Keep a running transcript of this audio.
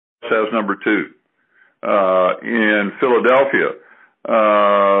has number 2. In Philadelphia,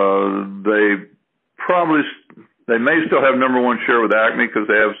 they may still have number 1 share with Acme because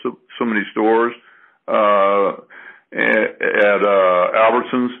they have so many stores at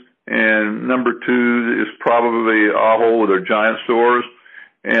Albertsons, and number 2 is probably Ahold with their giant stores,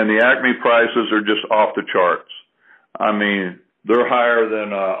 and the Acme prices are just off the charts. I mean, they're higher than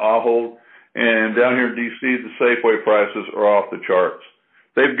Ahold, and down here in D.C., the Safeway prices are off the charts.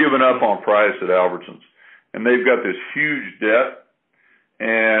 They've given up on price at Albertsons, and they've got this huge debt.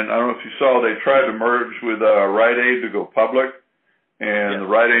 And I don't know if you saw, they tried to merge with Rite Aid to go public, and the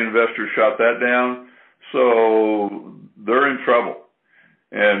Rite Aid investors shot that down. So they're in trouble,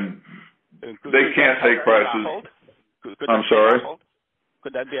 and they can't take prices. I'm sorry?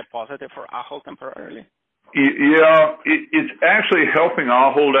 Could that be a positive for Ahold temporarily? Yeah, it's actually helping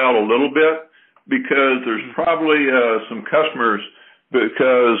Ahold out a little bit because there's probably some customers,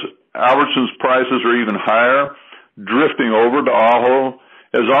 because Albertsons prices are even higher, drifting over to Ahold.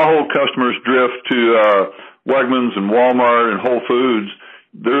 As Ahold customers drift to Wegmans and Walmart and Whole Foods,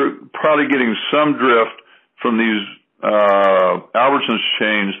 they're probably getting some drift from these Albertsons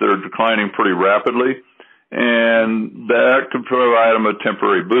chains that are declining pretty rapidly, and that could provide them a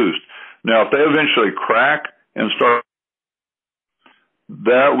temporary boost. Now, if they eventually crack and start,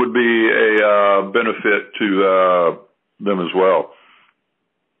 that would be a benefit to them as well.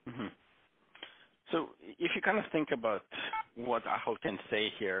 Mm-hmm. So if you kind of think about what Ahold can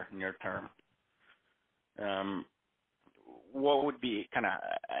say here near term, what would be kind of,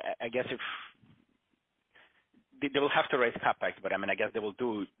 I guess, if they will have to raise capex, but I mean, I guess they will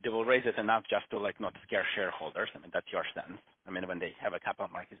raise it enough just to like not scare shareholders. I mean, that's your stance. I mean, when they have a capital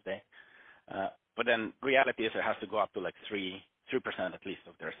markets day, but then reality is it has to go up to like 3% at least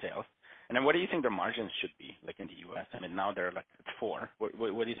of their sales. And then what do you think their margins should be like in the U.S.? I mean, now they're like at 4. What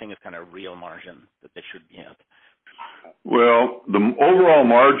do you think is kind of real margin that they should be at? Well, the overall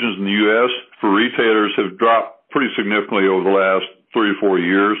margins in the U.S. for retailers have dropped pretty significantly over the last 3 or 4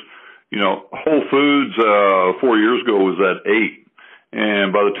 years. You know, Whole Foods 4 years ago was at 8,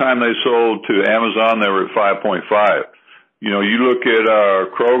 and by the time they sold to Amazon, they were at 5.5. You know, you look at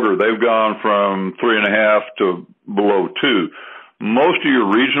Kroger, they've gone from 3.5 to below 2. Most of your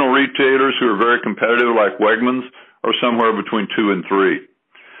regional retailers who are very competitive, like Wegmans, are somewhere between 2 and 3.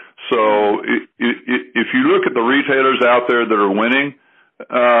 So if you look at the retailers out there that are winning,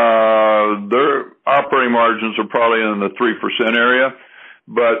 their operating margins are probably in the 3% area.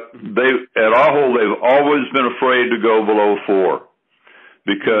 But at Ahold, they've always been afraid to go below 4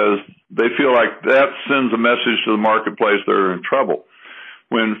 because they feel like that sends a message to the marketplace they're in trouble.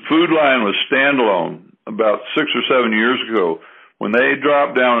 When Food Lion was standalone about 6 or 7 years ago, when they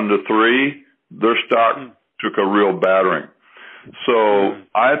dropped down into 3, their stock took a real battering. So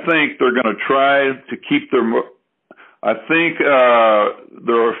I think they're going to try to keep their. I think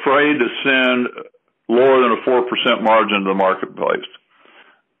they're afraid to send lower than a 4% margin to the marketplace.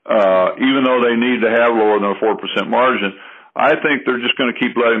 Even though they need to have lower than a 4% margin, I think they're just going to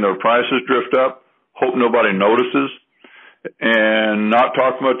keep letting their prices drift up, hope nobody notices, and not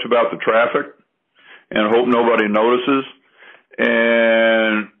talk much about the traffic, and hope nobody notices.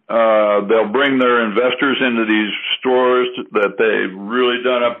 And they'll bring their investors into these stores that they've really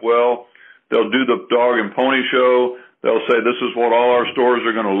done up well. They'll do the dog and pony show. They'll say this is what all our stores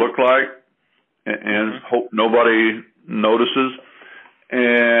are going to look like, and hope nobody notices,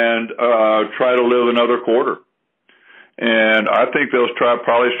 and try to live another quarter. And I think they'll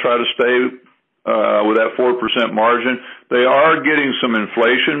probably try to stay with that 4% margin. They are getting some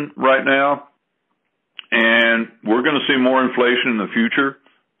inflation right now, and we're going to see more inflation in the future,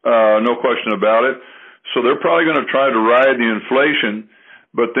 no question about it. So they're probably going to try to ride the inflation,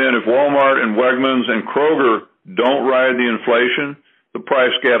 but then if Walmart and Wegmans and Kroger don't ride the inflation, the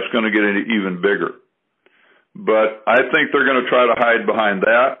price gap's going to get even bigger. But I think they're going to try to hide behind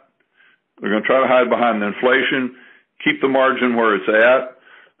that. They're going to try to hide behind the inflation, keep the margin where it's at,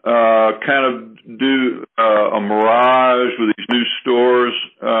 kind of do a mirage with these new stores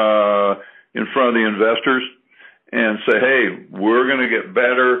in front of the investors and say, hey, we're going to get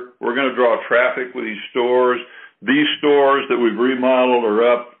better. We're going to draw traffic with these stores. These stores that we've remodeled are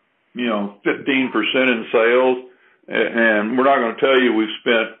up, 15% in sales. And we're not going to tell you we've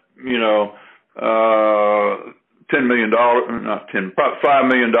spent, $10 million, $5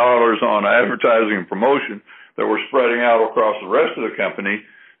 million on advertising and promotion that we're spreading out across the rest of the company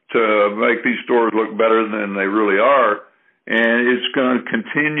to make these stores look better than they really are. And it's going to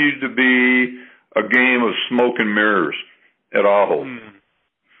continue to be a game of smoke and mirrors at Ahold.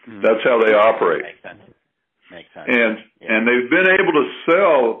 That's how they operate. Makes sense. And they've been able to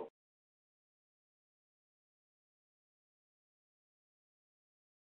sell